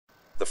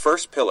The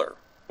first pillar,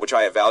 which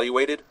I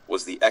evaluated,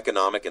 was the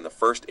economic, and the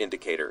first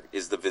indicator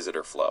is the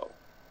visitor flow.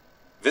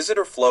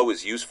 Visitor flow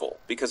is useful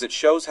because it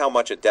shows how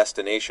much a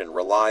destination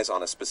relies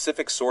on a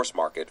specific source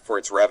market for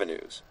its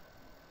revenues.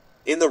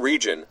 In the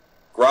region,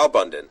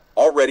 Graubünden,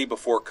 already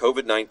before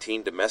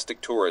COVID-19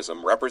 domestic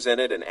tourism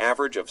represented an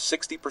average of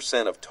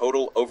 60% of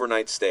total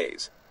overnight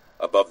stays,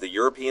 above the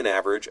European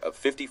average of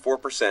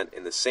 54%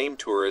 in the same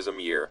tourism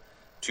year,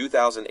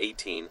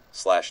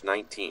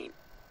 2018/19.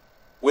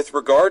 With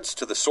regards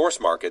to the source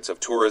markets of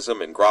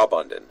tourism in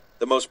Graubünden,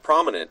 the most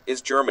prominent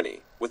is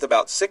Germany, with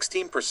about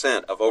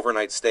 16% of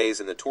overnight stays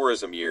in the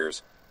tourism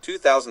years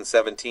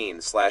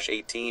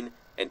 2017/18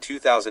 and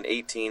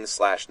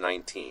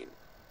 2018/19.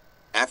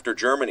 After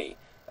Germany,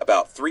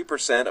 about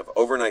 3% of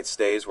overnight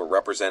stays were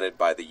represented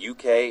by the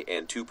UK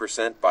and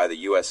 2% by the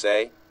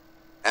USA.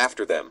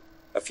 After them,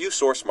 a few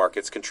source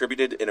markets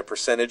contributed in a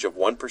percentage of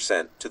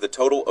 1% to the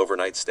total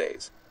overnight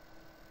stays.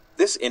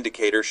 This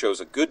indicator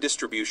shows a good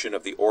distribution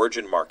of the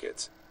origin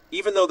markets,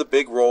 even though the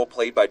big role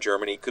played by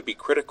Germany could be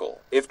critical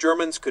if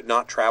Germans could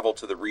not travel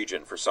to the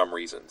region for some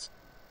reasons.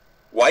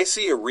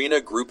 YC Arena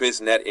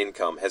Gruppe's net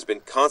income has been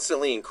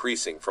constantly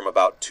increasing from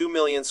about 2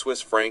 million Swiss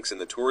francs in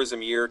the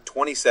tourism year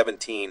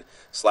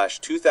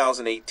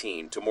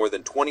 2017/2018 to more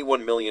than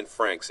 21 million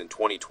francs in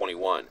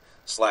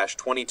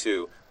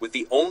 2021/22, with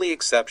the only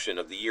exception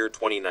of the year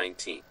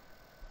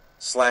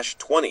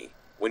 2019/20,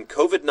 when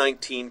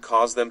COVID-19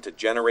 caused them to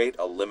generate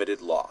a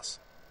limited loss.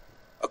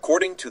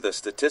 According to the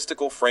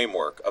statistical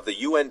framework of the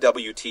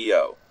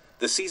UNWTO,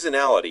 the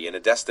seasonality in a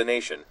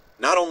destination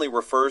not only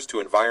refers to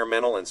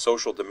environmental and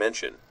social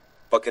dimension,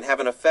 but can have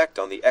an effect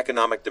on the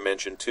economic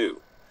dimension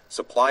too.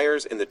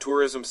 Suppliers in the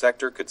tourism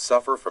sector could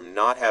suffer from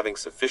not having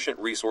sufficient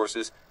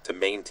resources to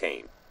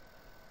maintain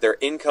their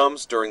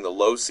incomes during the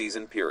low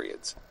season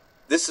periods.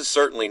 This is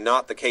certainly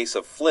not the case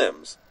of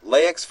Flims,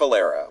 Laax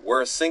Falera, where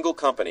a single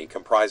company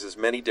comprises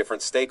many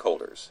different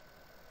stakeholders.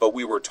 But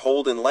we were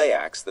told in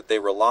Laax that they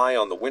rely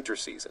on the winter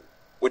season,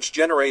 which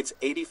generates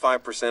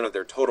 85% of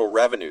their total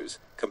revenues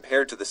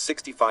compared to the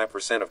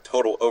 65% of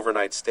total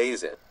overnight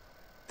stays in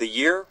the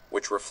year,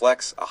 which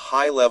reflects a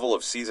high level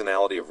of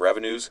seasonality of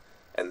revenues,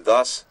 and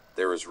thus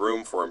there is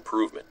room for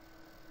improvement.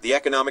 The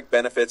economic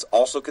benefits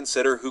also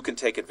consider who can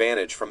take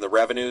advantage from the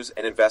revenues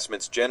and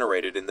investments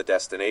generated in the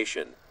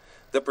destination.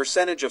 The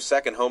percentage of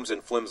second homes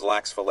in Flims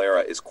Laax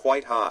Falera is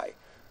quite high,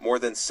 more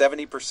than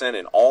 70%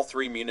 in all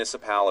three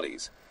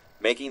municipalities,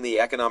 making the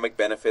economic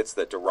benefits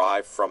that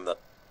derive from the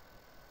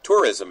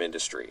tourism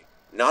industry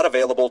not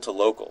available to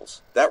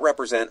locals that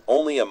represent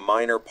only a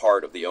minor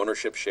part of the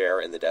ownership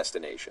share in the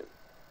destination.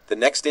 The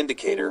next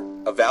indicator,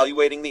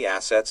 evaluating the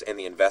assets and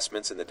the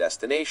investments in the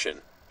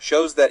destination,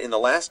 shows that in the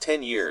last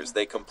 10 years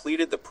they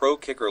completed the Pro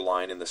Kicker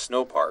line in the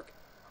snow park,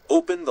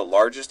 opened the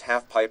largest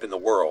half-pipe in the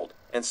world,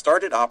 and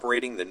started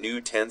operating the new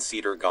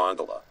 10-seater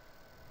gondola.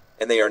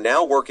 And they are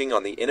now working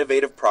on the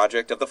innovative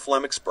project of the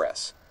Flims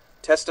Express,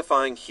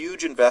 testifying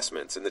huge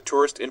investments in the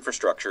tourist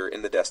infrastructure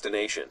in the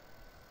destination.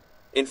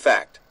 In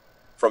fact,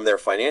 from their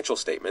financial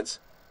statements,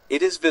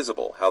 it is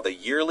visible how they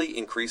yearly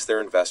increase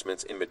their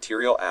investments in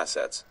material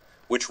assets,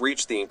 which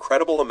reached the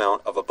incredible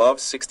amount of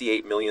above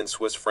 68 million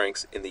Swiss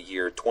francs in the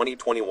year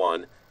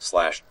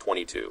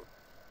 2021/22.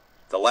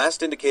 The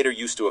last indicator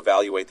used to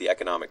evaluate the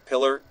economic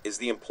pillar is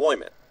the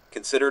employment,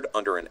 considered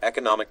under an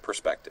economic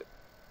perspective.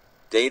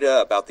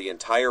 Data about the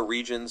entire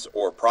regions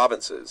or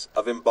provinces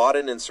of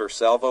Embaden and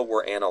Surselva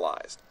were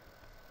analyzed.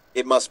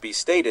 It must be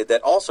stated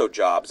that also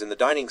jobs in the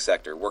dining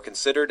sector were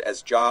considered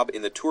as job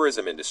in the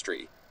tourism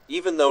industry,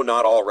 even though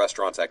not all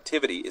restaurants'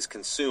 activity is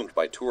consumed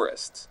by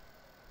tourists.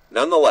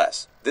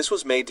 Nonetheless, this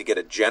was made to get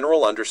a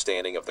general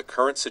understanding of the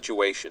current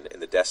situation in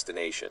the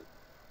destination.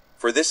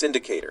 For this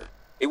indicator,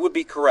 it would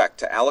be correct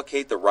to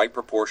allocate the right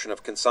proportion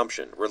of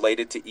consumption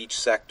related to each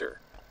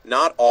sector.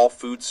 Not all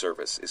food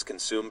service is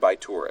consumed by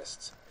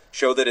tourists.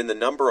 Show that in the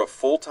number of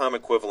full-time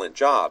equivalent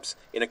jobs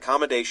in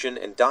accommodation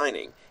and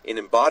dining in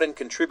Embaden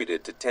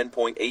contributed to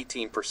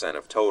 10.18%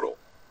 of total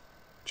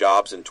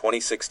jobs in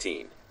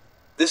 2016.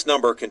 This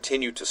number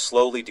continued to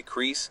slowly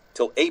decrease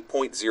till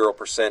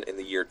 8.0% in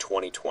the year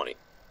 2020.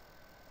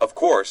 Of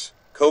course,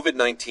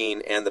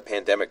 COVID-19 and the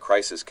pandemic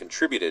crisis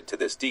contributed to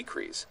this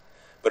decrease,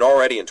 but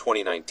already in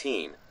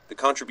 2019, the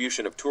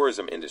contribution of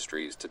tourism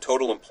industries to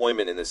total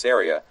employment in this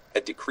area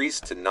had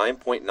decreased to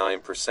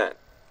 9.9%.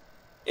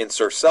 In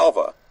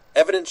Surselva,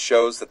 evidence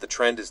shows that the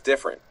trend is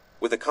different,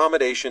 with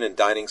accommodation and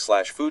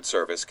dining/food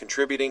service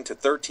contributing to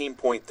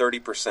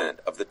 13.30%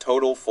 of the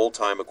total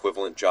full-time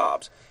equivalent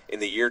jobs in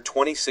the year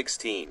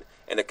 2016,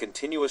 and a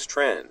continuous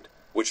trend,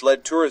 which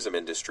led tourism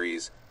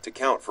industries to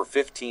count for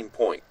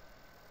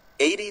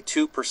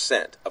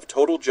 15.82% of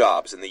total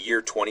jobs in the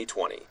year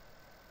 2020.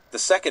 The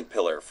second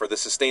pillar for the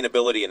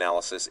sustainability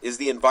analysis is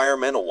the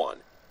environmental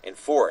one, and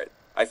for it,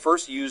 I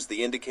first used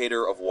the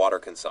indicator of water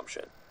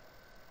consumption.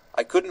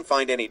 I couldn't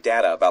find any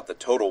data about the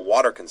total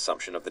water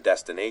consumption of the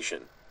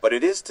destination, but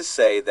it is to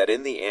say that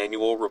in the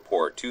annual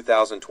report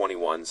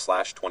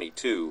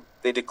 2021/22,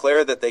 they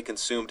declare that they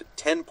consumed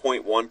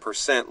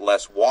 10.1%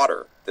 less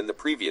water than the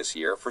previous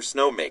year for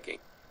snowmaking.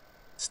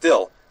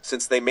 Still,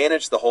 since they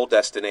manage the whole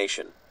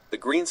destination, the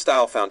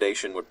Greenstyle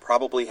Foundation would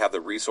probably have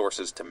the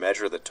resources to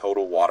measure the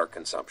total water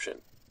consumption.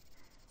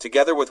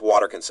 Together with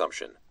water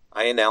consumption,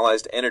 I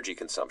analyzed energy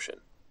consumption.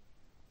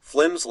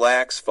 Flims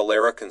Laax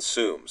Falera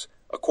consumes,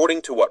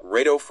 according to what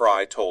Redo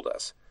Fry told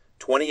us,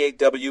 28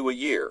 W a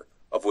year,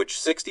 of which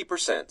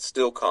 60%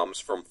 still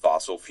comes from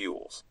fossil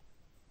fuels.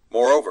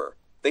 Moreover,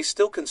 they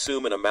still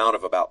consume an amount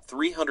of about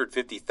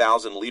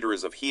 350,000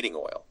 liters of heating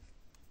oil.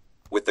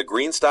 With the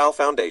Greenstyle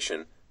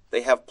Foundation,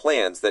 they have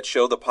plans that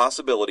show the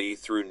possibility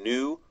through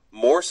new,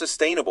 more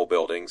sustainable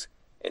buildings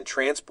and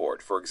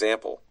transport, for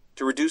example,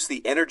 to reduce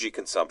the energy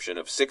consumption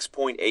of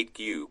 6.8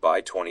 GU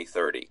by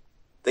 2030.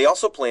 They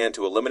also plan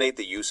to eliminate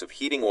the use of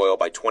heating oil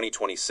by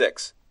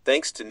 2026,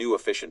 thanks to new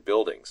efficient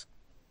buildings.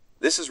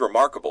 This is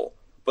remarkable,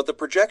 but the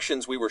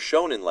projections we were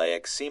shown in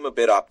Laax seem a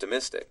bit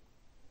optimistic.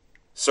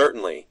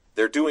 Certainly,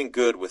 they're doing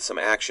good with some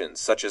actions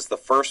such as the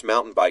first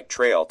mountain bike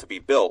trail to be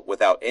built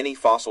without any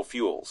fossil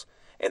fuels,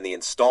 and the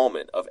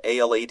installment of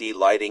ALED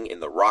lighting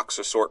in the Rocks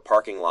Resort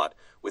parking lot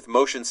with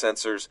motion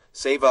sensors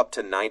save up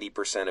to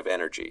 90% of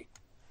energy.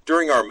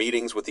 During our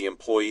meetings with the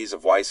employees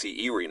of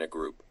YC Arena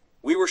Group,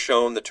 we were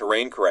shown the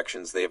terrain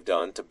corrections they have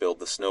done to build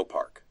the snow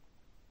park.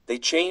 They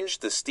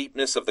changed the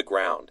steepness of the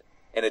ground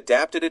and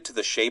adapted it to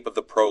the shape of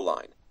the Pro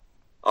line.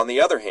 On the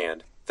other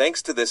hand,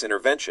 thanks to this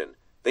intervention,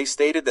 they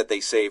stated that they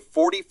save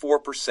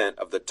 44%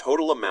 of the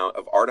total amount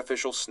of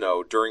artificial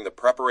snow during the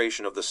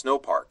preparation of the snow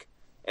park,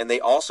 and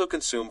they also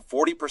consume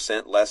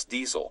 40% less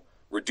diesel,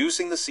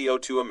 reducing the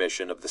CO2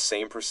 emission of the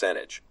same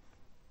percentage.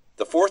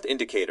 The fourth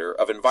indicator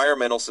of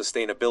environmental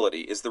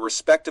sustainability is the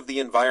respect of the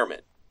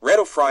environment.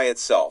 Redo Fry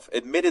itself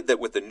admitted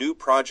that with the new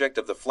project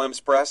of the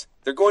Flims press,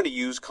 they're going to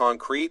use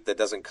concrete that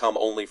doesn't come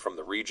only from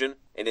the region,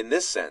 and in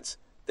this sense,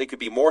 they could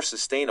be more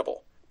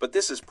sustainable, but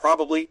this is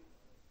probably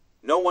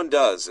no one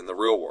does in the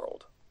real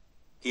world.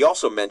 He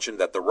also mentioned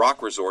that the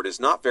Rock Resort is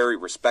not very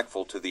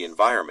respectful to the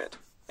environment,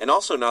 and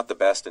also not the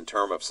best in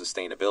terms of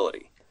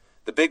sustainability.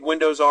 The big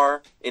windows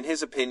are, in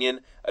his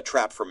opinion, a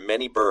trap for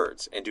many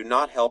birds and do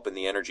not help in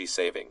the energy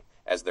saving,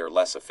 as they're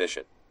less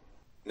efficient.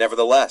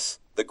 Nevertheless,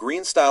 the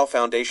Greenstyle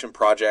Foundation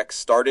project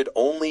started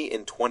only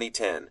in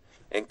 2010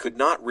 and could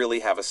not really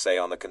have a say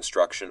on the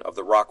construction of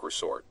the Rock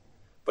Resort.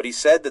 But he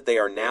said that they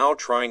are now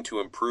trying to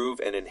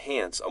improve and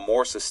enhance a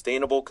more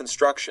sustainable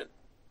construction.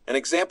 An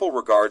example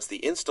regards the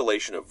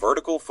installation of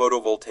vertical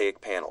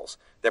photovoltaic panels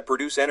that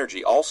produce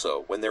energy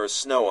also when there is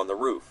snow on the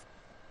roof.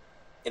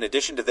 In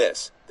addition to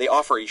this, they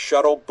offer a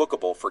shuttle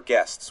bookable for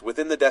guests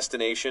within the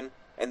destination,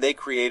 and they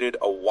created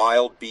a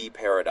wild bee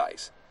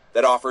paradise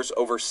that offers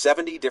over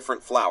 70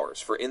 different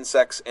flowers for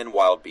insects and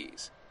wild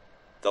bees.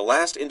 The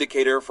last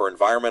indicator for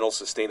environmental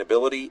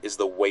sustainability is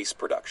the waste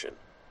production.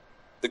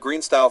 The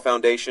Greenstyle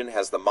Foundation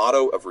has the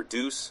motto of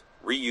reduce,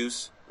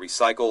 reuse,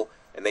 recycle,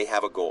 and they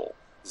have a goal,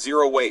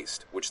 zero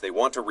waste, which they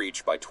want to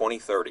reach by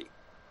 2030.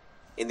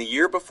 In the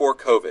year before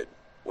COVID,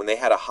 when they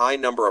had a high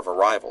number of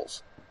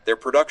arrivals, their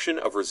production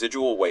of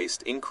residual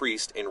waste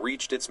increased and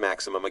reached its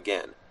maximum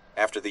again,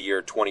 after the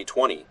year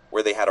 2020,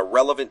 where they had a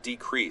relevant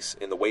decrease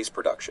in the waste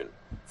production.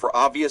 For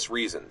obvious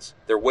reasons,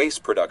 their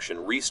waste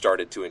production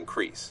restarted to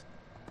increase.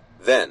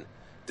 Then,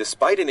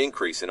 despite an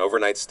increase in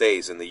overnight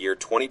stays in the year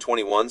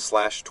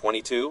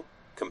 2021/22,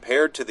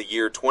 compared to the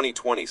year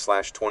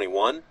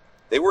 2020/21,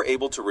 they were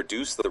able to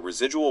reduce the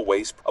residual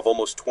waste of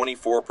almost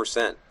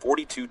 24%,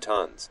 42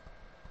 tons.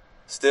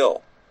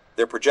 Still,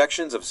 their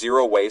projections of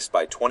zero waste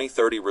by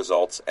 2030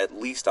 results at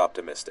least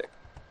optimistic.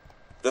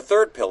 The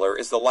third pillar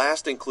is the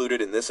last included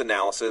in this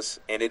analysis,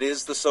 and it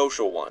is the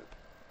social one.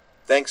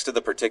 Thanks to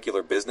the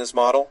particular business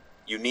model,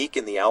 unique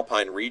in the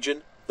Alpine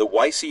region, the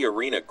YC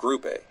Arena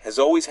Group has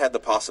always had the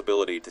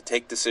possibility to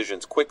take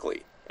decisions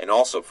quickly, and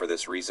also for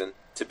this reason,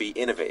 to be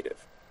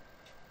innovative.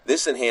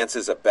 This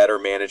enhances a better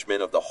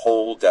management of the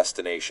whole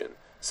destination,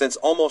 since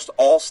almost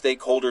all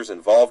stakeholders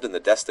involved in the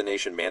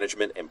destination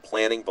management and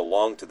planning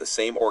belong to the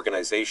same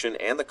organization,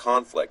 and the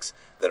conflicts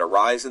that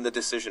arise in the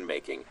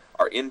decision-making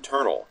are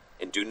internal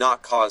and do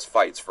not cause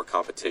fights for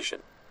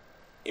competition.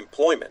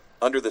 Employment,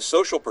 under the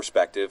social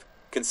perspective,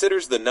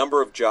 considers the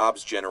number of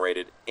jobs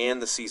generated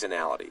and the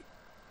seasonality.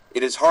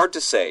 It is hard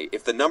to say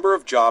if the number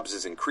of jobs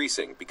is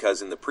increasing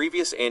because in the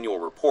previous annual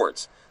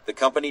reports, the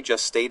company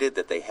just stated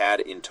that they had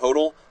in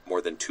total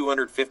more than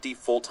 250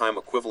 full-time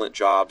equivalent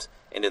jobs,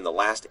 and in the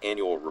last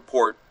annual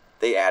report,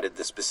 they added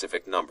the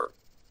specific number.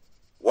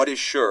 What is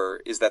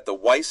sure is that the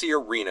YC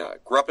Arena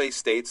Group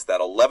states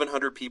that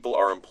 1,100 people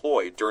are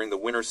employed during the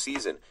winter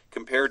season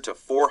compared to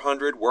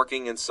 400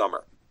 working in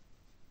summer.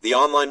 The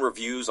online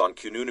reviews on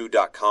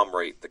kununu.com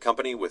rate the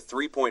company with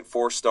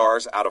 3.4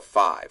 stars out of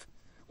 5,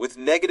 with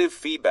negative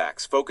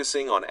feedbacks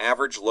focusing on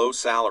average low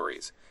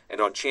salaries and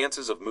on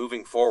chances of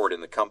moving forward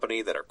in the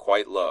company that are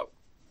quite low.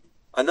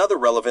 Another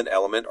relevant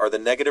element are the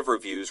negative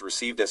reviews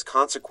received as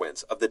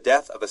consequence of the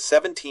death of a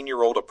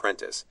 17-year-old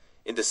apprentice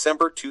in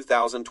December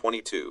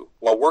 2022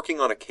 while working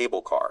on a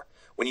cable car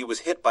when he was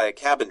hit by a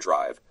cabin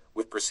drive,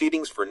 with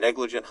proceedings for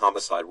negligent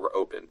homicide were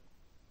opened.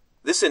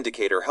 This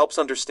indicator helps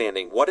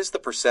understanding what is the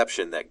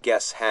perception that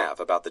guests have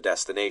about the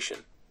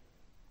destination.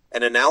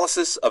 An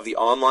analysis of the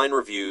online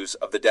reviews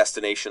of the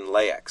destination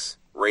Laax,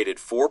 rated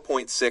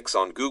 4.6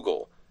 on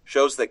Google,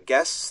 shows that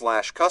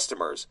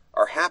guests/customers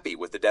are happy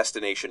with the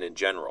destination in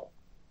general.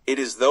 It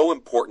is though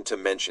important to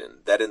mention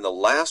that in the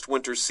last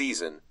winter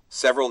season,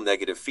 several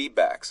negative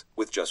feedbacks,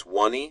 with just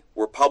one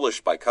were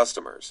published by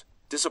customers,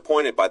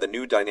 disappointed by the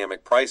new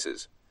dynamic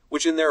prices,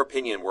 which in their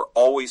opinion were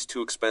always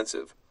too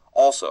expensive,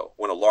 also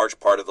when a large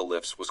part of the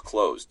lifts was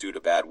closed due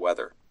to bad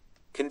weather.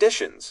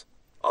 Conditions.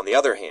 On the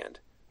other hand,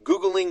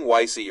 Googling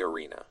YC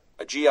Arena,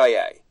 a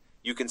GIA,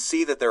 you can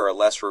see that there are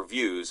less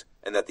reviews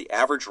and that the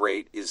average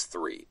rate is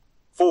 3.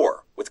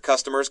 4, with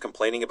customers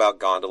complaining about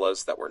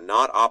gondolas that were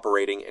not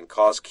operating and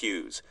caused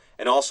queues,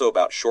 and also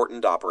about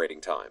shortened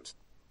operating times.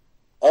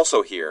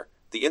 Also here,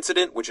 the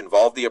incident which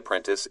involved the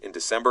apprentice in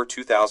December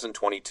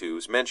 2022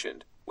 is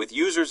mentioned, with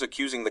users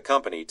accusing the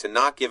company to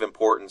not give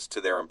importance to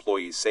their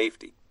employees'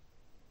 safety.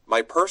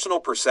 My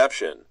personal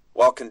perception,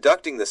 while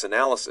conducting this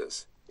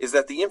analysis, is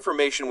that the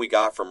information we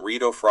got from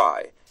Rito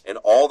Fry and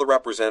all the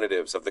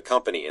representatives of the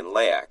company in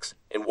Laax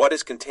and what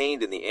is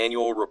contained in the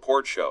annual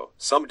report show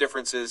some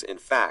differences in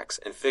facts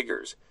and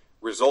figures,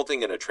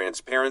 resulting in a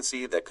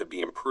transparency that could be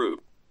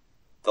improved.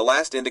 The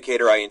last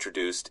indicator I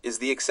introduced is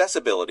the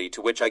accessibility,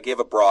 to which I give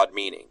a broad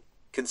meaning.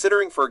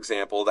 Considering, for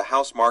example, the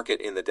house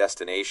market in the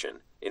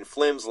destination, in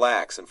Flims,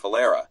 Laax, and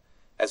Falera,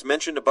 as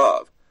mentioned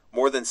above,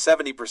 more than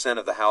 70%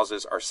 of the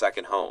houses are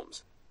second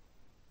homes.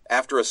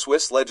 After a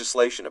Swiss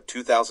legislation of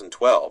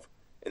 2012,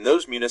 in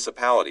those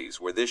municipalities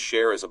where this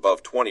share is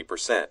above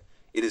 20%,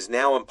 it is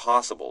now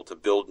impossible to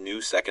build new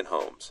second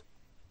homes.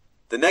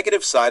 The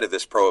negative side of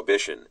this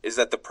prohibition is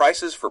that the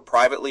prices for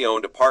privately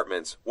owned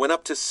apartments went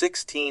up to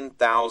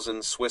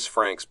 16,000 Swiss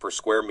francs per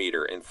square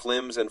meter in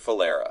Flims and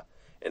Falera,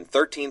 and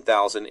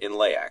 13,000 in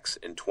Laax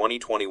in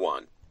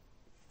 2021.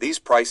 These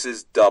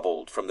prices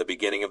doubled from the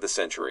beginning of the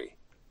century.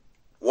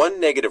 One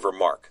negative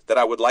remark that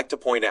I would like to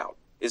point out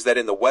is that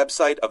in the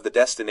website of the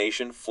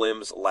destination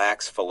Flims,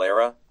 Laax,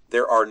 Falera,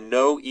 there are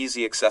no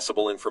easy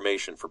accessible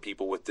information for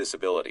people with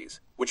disabilities,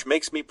 which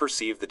makes me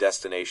perceive the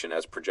destination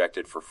as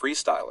projected for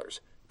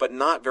freestylers, but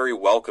not very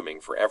welcoming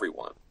for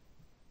everyone.